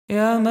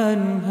يا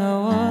من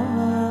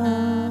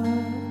هواه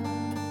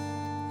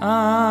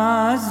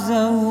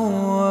اعزه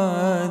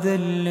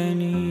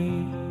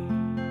واذلني،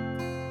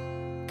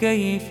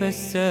 كيف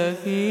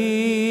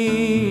السبيل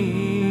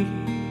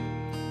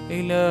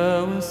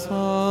إلى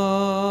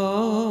وصالك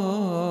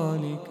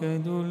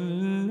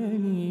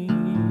دلني.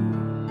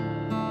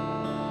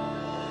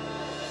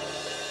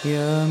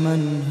 يا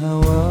من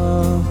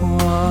هواه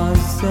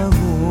أعزه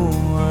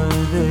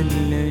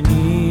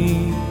وأذلني،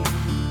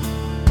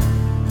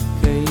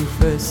 كيف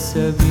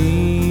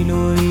السبيل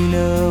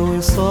إلى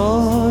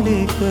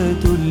وصالك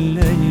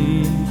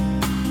دلني.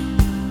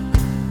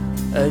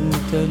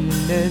 أنت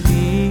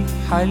الذي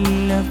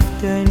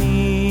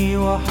حلفتني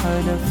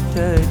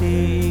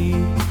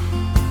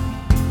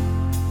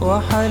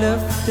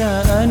وحلفت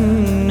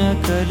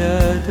أنك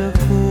لا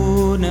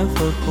تكون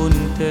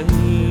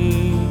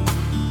فكنتني،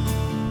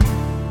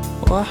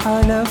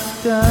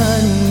 وحلفت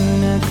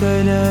أنك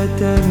لا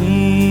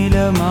تميل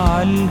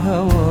مع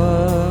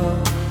الهوى.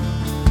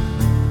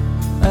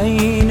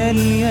 أين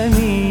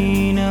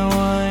اليمين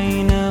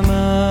وأين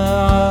ما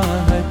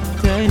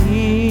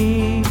عاهدتني؟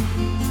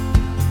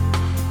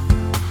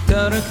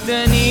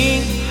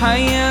 تركتني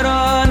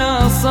حيران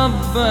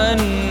صبا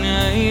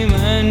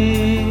نائما،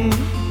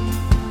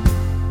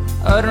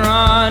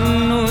 أرعى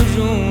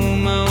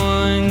النجوم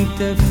وأنت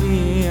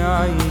في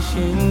عيش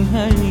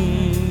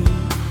هني.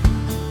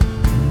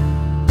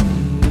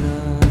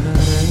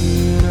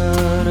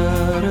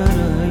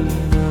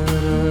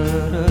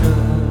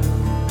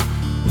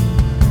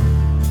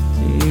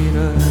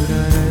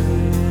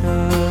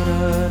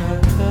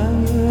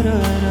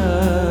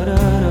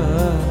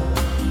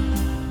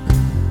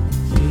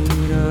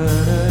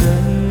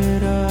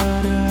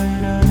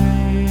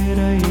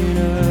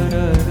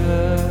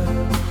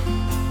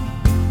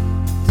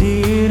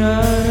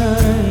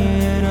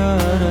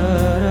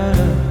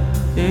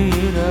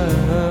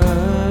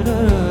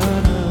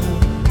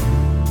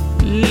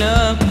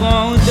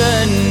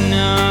 لأقعدن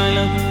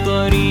على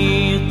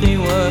الطريق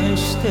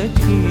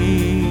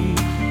وأشتكي،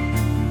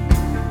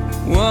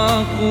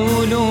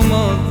 وأقول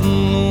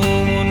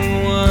مظلوم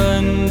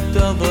وأنت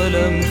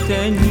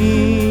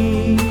ظلمتني.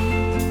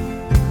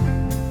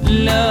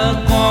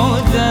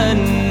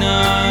 لأقعدن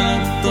على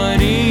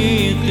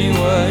الطريق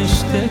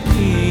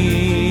وأشتكي،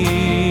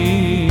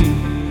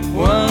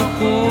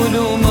 وأقول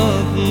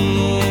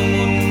مظلوم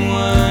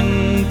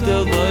وأنت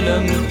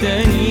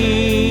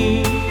ظلمتني.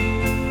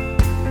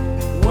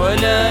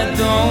 ولا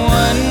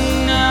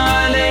تعون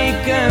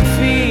عليك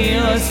في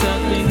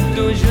غسق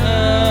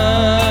الدجى،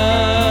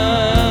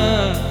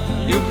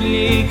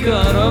 يبليك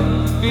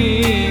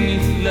ربي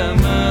مثل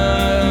ما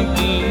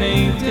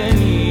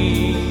أبليتني.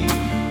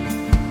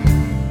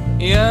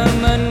 يا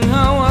من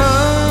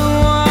هواه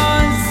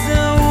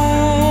وأعزه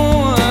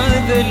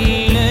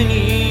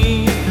وأذلني،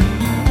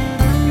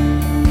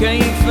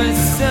 كيف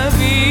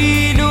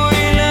السبيل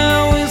إلى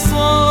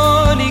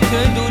وصالك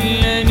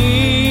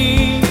دلني.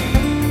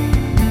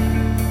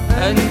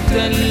 أنت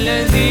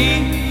الذي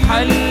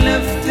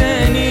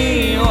حلفتني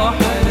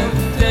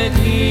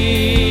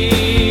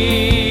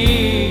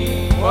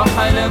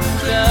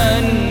وحلفت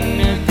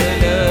أنك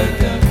لا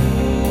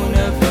تكون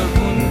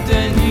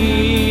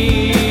فكنتني.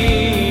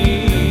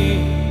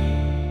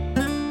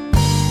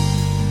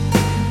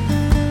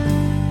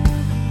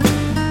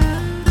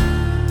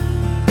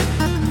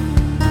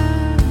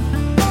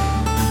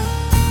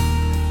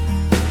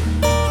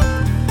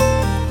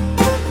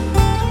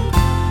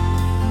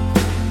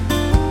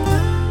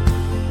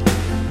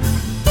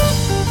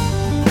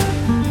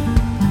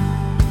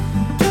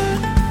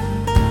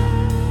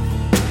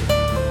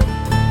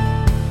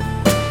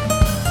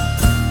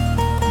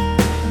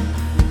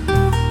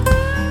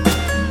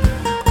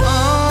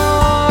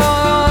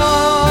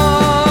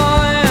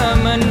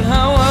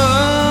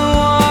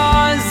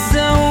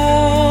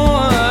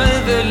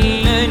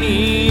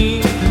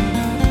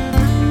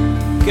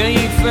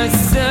 كيف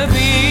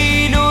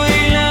السبيل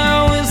إلى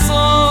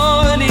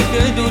وصالك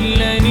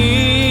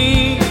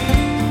دلني.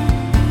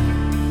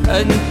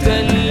 أنت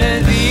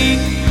الذي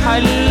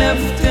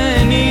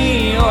حلفتني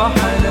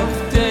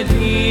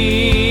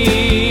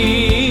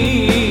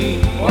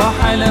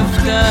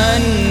وحلفت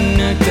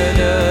أنك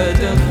لا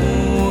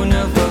تكون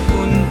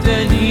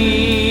فكنتني.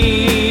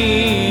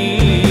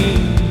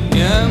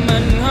 يا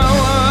من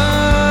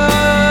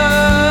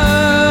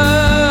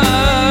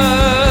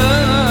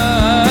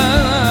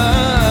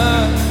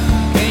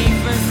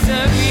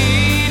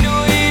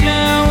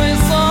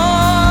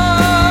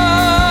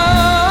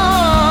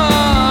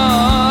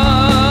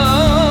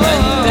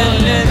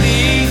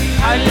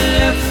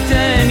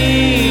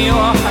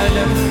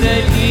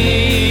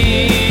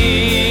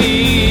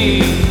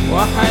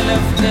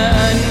وحلفت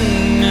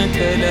أنك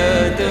لا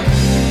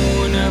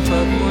تكون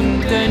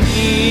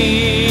فكنتني.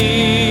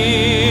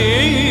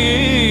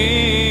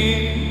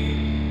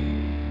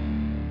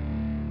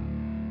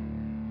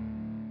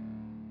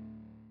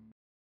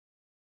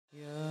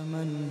 يا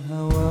من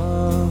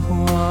هواه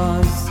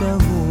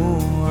أعزه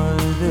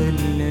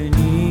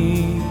وأذلني،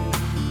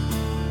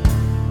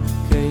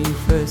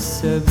 كيف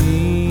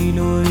السبيل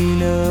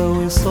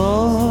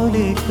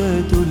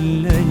لخصالك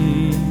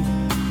دلني،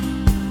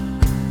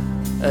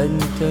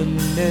 أنت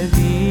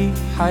الذي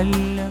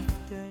حلفت